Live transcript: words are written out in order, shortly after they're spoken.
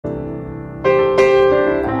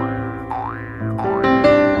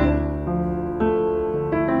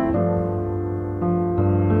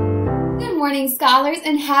morning, scholars,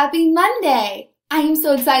 and happy Monday! I am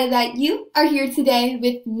so excited that you are here today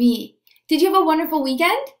with me. Did you have a wonderful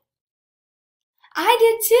weekend? I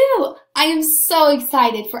did too! I am so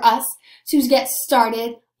excited for us to get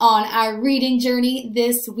started on our reading journey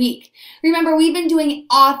this week. Remember, we've been doing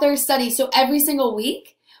author studies, so every single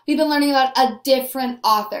week we've been learning about a different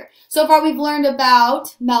author. So far we've learned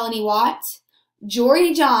about Melanie Watt,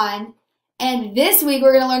 Jory John, and this week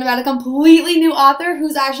we're going to learn about a completely new author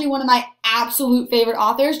who's actually one of my absolute favorite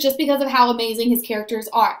authors just because of how amazing his characters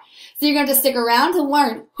are. So you're going to have to stick around to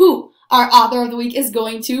learn who our author of the week is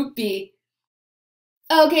going to be.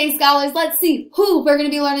 Okay, scholars, let's see who we're going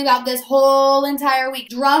to be learning about this whole entire week.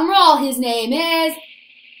 Drum roll, his name is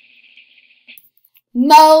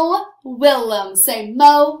Mo Willems. Say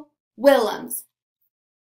Mo Willems.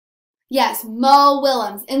 Yes, Mo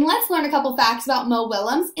Willems. And let's learn a couple facts about Mo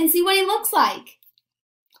Willems and see what he looks like.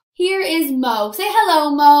 Here is Mo. Say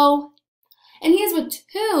hello, Mo. And he is with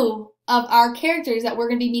two of our characters that we're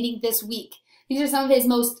going to be meeting this week. These are some of his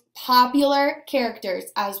most popular characters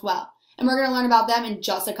as well. And we're going to learn about them in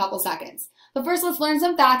just a couple seconds. But first, let's learn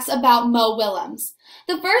some facts about Mo Willems.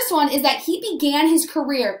 The first one is that he began his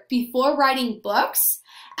career before writing books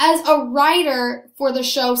as a writer for the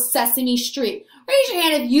show Sesame Street. Raise your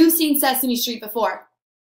hand if you've seen Sesame Street before.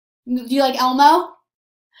 Do you like Elmo?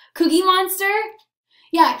 Cookie Monster?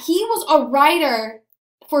 Yeah, he was a writer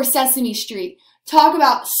for Sesame Street. Talk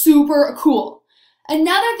about super cool.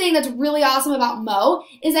 Another thing that's really awesome about Mo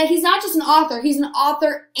is that he's not just an author, he's an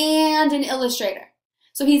author and an illustrator.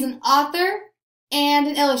 So he's an author and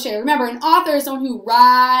an illustrator. Remember, an author is someone who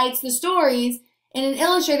writes the stories, and an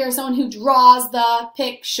illustrator is someone who draws the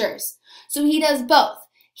pictures. So he does both.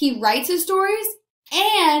 He writes his stories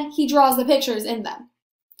and he draws the pictures in them.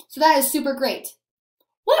 So that is super great.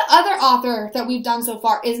 What other author that we've done so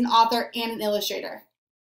far is an author and an illustrator?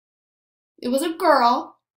 It was a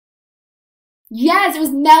girl. Yes, it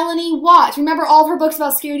was Melanie Watt. Remember all of her books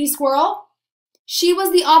about Scaredy Squirrel? She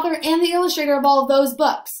was the author and the illustrator of all of those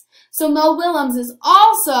books. So Mo Willems is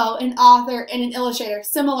also an author and an illustrator,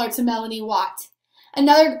 similar to Melanie Watt.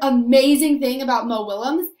 Another amazing thing about Mo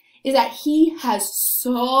Willems is that he has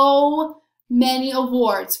so many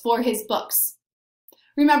awards for his books.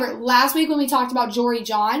 Remember, last week when we talked about Jory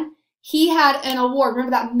John, he had an award.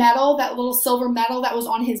 Remember that medal, that little silver medal that was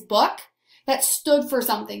on his book? That stood for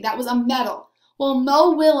something. That was a medal. Well,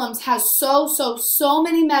 Mo Willems has so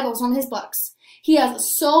many medals on his books. He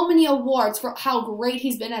has so many awards for how great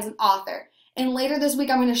he's been as an author. And later this week,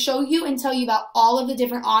 I'm going to show you and tell you about all of the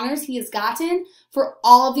different honors he has gotten for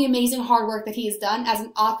all of the amazing hard work that he has done as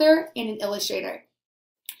an author and an illustrator.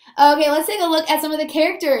 Okay, let's take a look at some of the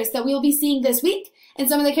characters that we'll be seeing this week and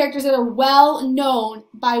some of the characters that are well known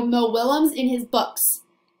by Mo Willems in his books.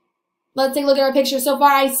 Let's take a look at our picture. So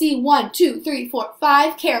far, I see 1, 2, 3, 4,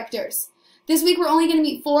 5 characters. This week, we're only going to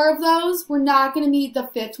meet 4 of those. We're not going to meet the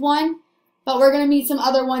 5th one, but we're going to meet some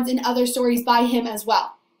other ones in other stories by him as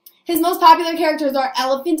well. His most popular characters are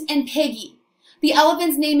Elephant and Piggy. The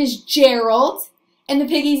elephant's name is Gerald, and the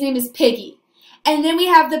piggy's name is Piggy. And then we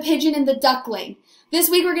have the pigeon and the duckling. This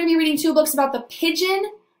week, we're going to be reading 2 books about the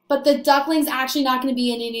pigeon, but the duckling's actually not going to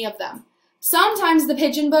be in any of them. Sometimes the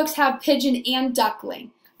pigeon books have pigeon and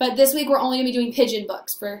duckling, but this week, we're only going to be doing pigeon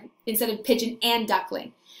books instead of pigeon and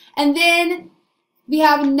duckling. And then we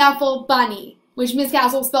have Knuffle Bunny, which Miss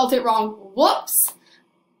Castle spelled it wrong. Whoops.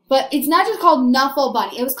 But it's not just called Knuffle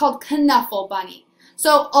Bunny. It was called Knuffle Bunny.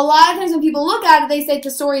 So a lot of times when people look at it, they say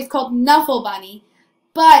the story is called Knuffle Bunny.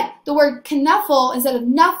 But the word knuffle instead of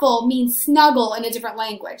knuffle means snuggle in a different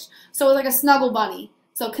language. So it's like a snuggle bunny.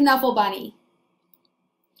 So Knuffle Bunny.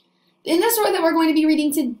 In the story that we're going to be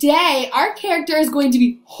reading today, our character is going to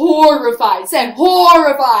be horrified. Say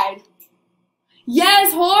horrified.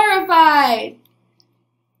 Yes, horrified.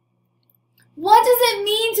 What does it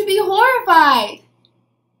mean to be horrified?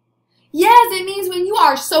 Yes, it means when you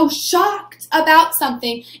are so shocked about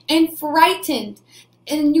something and frightened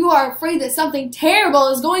and you are afraid that something terrible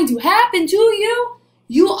is going to happen to you,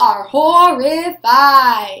 you are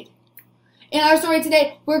horrified. In our story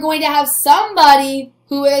today, we're going to have somebody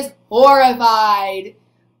who is horrified.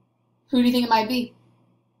 Who do you think it might be?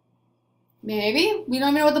 Maybe. We don't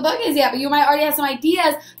even know what the book is yet, but you might already have some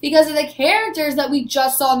ideas because of the characters that we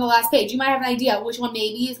just saw on the last page. You might have an idea which one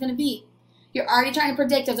maybe is going to be. You're already trying to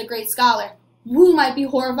predict as a great scholar who might be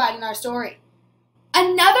horrified in our story.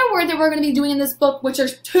 Another word that we're going to be doing in this book, which are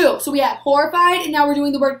 2. So we have horrified, and now we're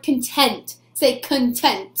doing the word content. Say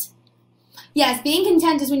content. Yes, being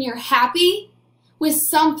content is when you're happy with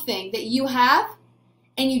something that you have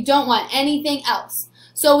and you don't want anything else.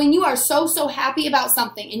 So when you are so happy about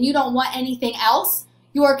something and you don't want anything else,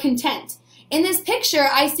 you are content. In this picture,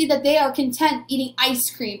 I see that they are content eating ice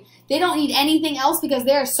cream. They don't need anything else because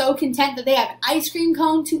they are so content that they have an ice cream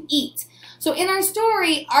cone to eat. So in our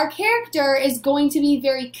story, our character is going to be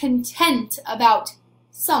very content about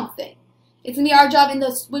something. It's going to be our job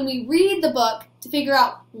when we read the book to figure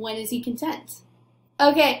out when is he content.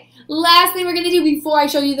 Okay, last thing we're going to do before I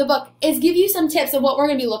show you the book is give you some tips of what we're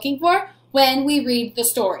going to be looking for when we read the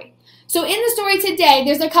story. So in the story today,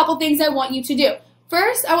 there's a couple things I want you to do.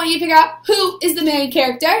 First, I want you to figure out who is the main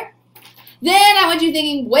character. Then I want you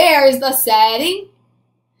thinking, where is the setting?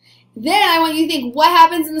 Then I want you to think what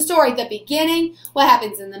happens in the story, the beginning, what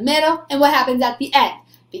happens in the middle, and what happens at the end.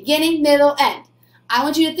 Beginning, middle, end. I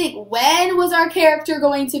want you to think, when was our character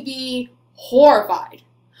going to be horrified?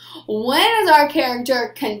 When is our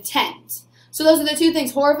character content? So those are the two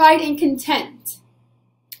things, horrified and content.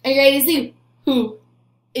 Are you ready to see who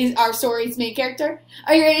is our story's main character?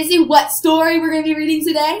 Are you ready to see what story we're going to be reading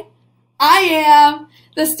today? I am.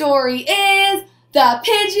 The story is The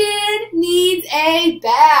Pigeon Needs a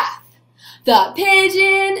Bath. The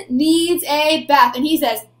pigeon needs a bath. And he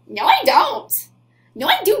says, no, I don't. No,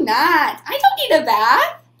 I do not. I don't need a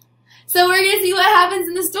bath. So we're going to see what happens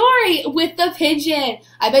in the story with the pigeon.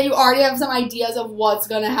 I bet you already have some ideas of what's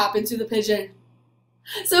going to happen to the pigeon.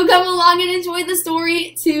 So come along and enjoy the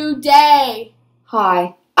story today.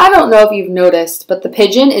 Hi. I don't know if you've noticed, but the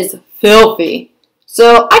pigeon is filthy.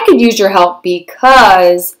 So I could use your help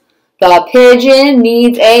because the pigeon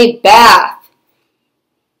needs a bath.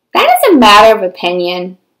 That is a matter of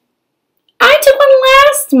opinion. I took one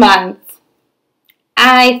last month.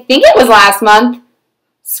 I think it was last month.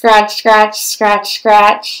 Scratch, scratch, scratch,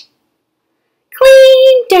 scratch.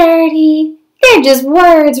 Clean, dirty. They're just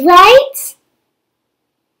words, right?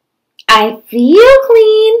 I feel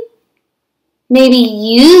clean. Maybe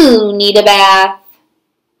you need a bath.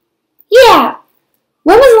 Yeah.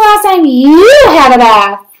 When was the last time you had a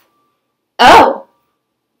bath? Oh,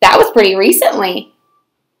 that was pretty recently.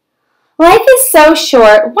 Life is so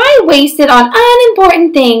short. Why waste it on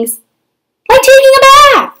unimportant things like taking a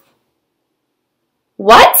bath?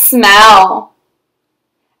 What smell?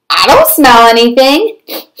 I don't smell anything.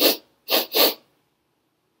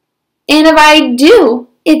 And if I do,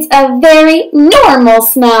 it's a very normal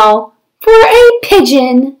smell for a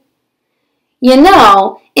pigeon. You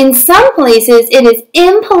know, in some places it is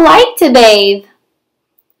impolite to bathe.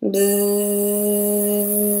 Bzzz,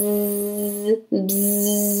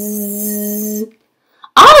 bzzz.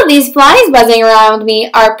 All of these flies buzzing around me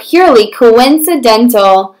are purely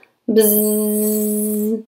coincidental.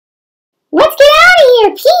 Bzzz. Let's get out of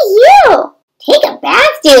here, P.U. Take a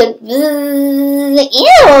bath, dude. Bzzz.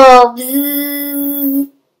 Ew. Bzzz.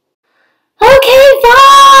 Okay,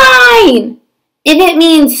 fine. If it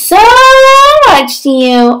means so much to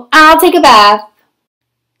you, I'll take a bath.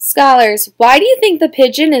 Scholars, why do you think the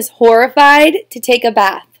pigeon is horrified to take a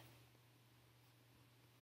bath?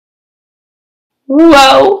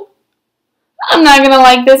 Whoa. I'm not gonna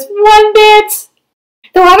like this one bit.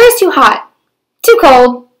 The water's too hot, too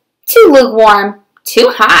cold, too lukewarm, too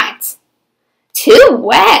hot, too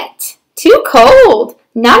wet, too cold,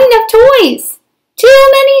 not enough toys, too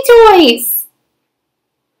many toys,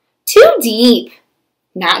 too deep,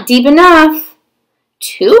 not deep enough,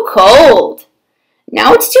 too cold,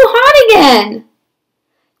 now it's too hot again,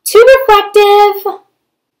 too reflective,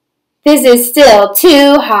 this is still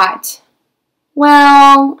too hot.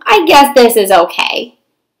 Well, I guess this is okay.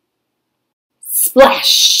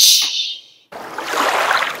 Splash!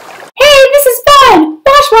 Hey, this is fun!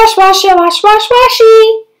 Wash, wash, wash, wash, wash,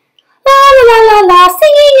 washy! La la la la la,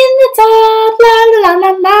 singing in the tub, la la la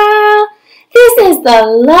la la. This is the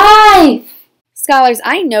life! Scholars,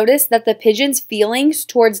 I noticed that the pigeon's feelings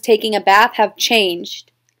towards taking a bath have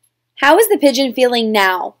changed. How is the pigeon feeling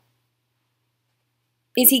now?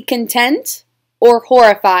 Is he content or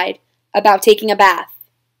horrified about taking a bath?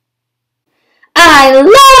 I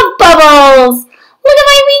love bubbles! Look at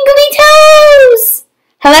my wrinkly toes!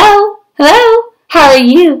 Hello? Hello? How are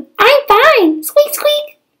you? I'm fine. Squeak,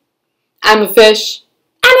 squeak. I'm a fish.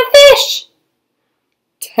 I'm a fish.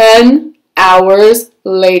 10 hours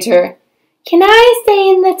later. Can I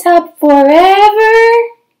stay in the tub forever?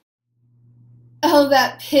 Oh,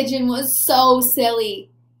 that pigeon was so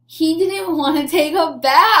silly. He didn't want to take a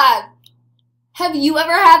bath. Have you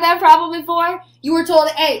ever had that problem before? You were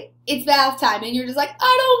told, hey, it's bath time, and you're just like,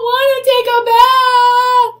 I don't want to take a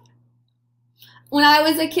bath. When I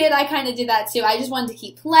was a kid, I kind of did that too. I just wanted to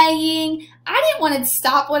keep playing. I didn't want to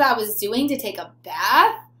stop what I was doing to take a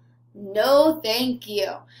bath. No, thank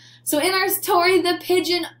you. So in our story, the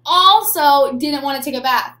pigeon also didn't want to take a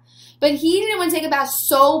bath. But he didn't want to take a bath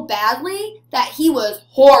so badly that he was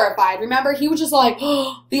horrified. Remember, he was just like,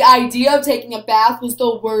 oh, the idea of taking a bath was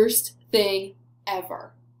the worst thing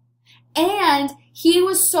ever. And he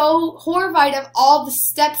was so horrified of all the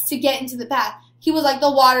steps to get into the bath. He was like,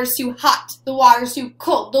 the water's too hot, the water's too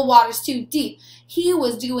cold, the water's too deep. He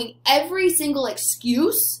was doing every single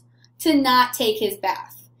excuse to not take his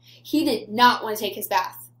bath. He did not want to take his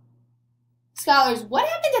bath. Scholars, what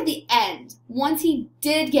happened at the end once he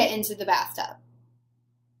did get into the bathtub?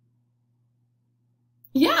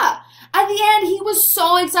 Yeah, at the end he was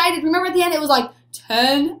so excited. Remember at the end it was like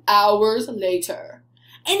 10 hours later.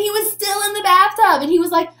 And he was still in the bathtub and he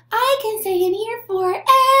was like, I can stay in here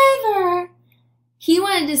forever. He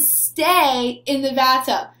wanted to stay in the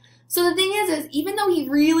bathtub. So the thing is even though he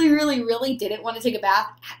really didn't want to take a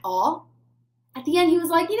bath at all, at the end he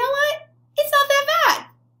was like, you know what? It's not that bad.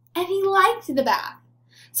 And he liked the bath.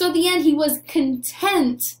 So at the end, he was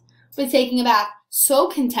content with taking a bath. So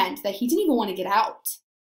content that he didn't even want to get out.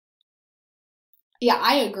 Yeah,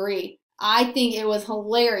 I agree. I think it was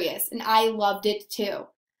hilarious, and I loved it too.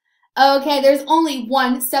 Okay, there's only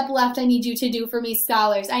one step left I need you to do for me,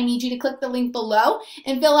 scholars. I need you to click the link below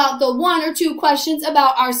and fill out the 1 or 2 questions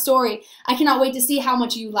about our story. I cannot wait to see how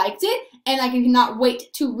much you liked it, and I cannot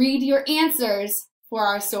wait to read your answers for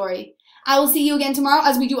our story. I will see you again tomorrow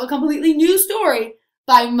as we do a completely new story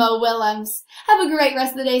by Mo Willems. Have a great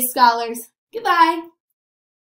rest of the day, scholars. Goodbye.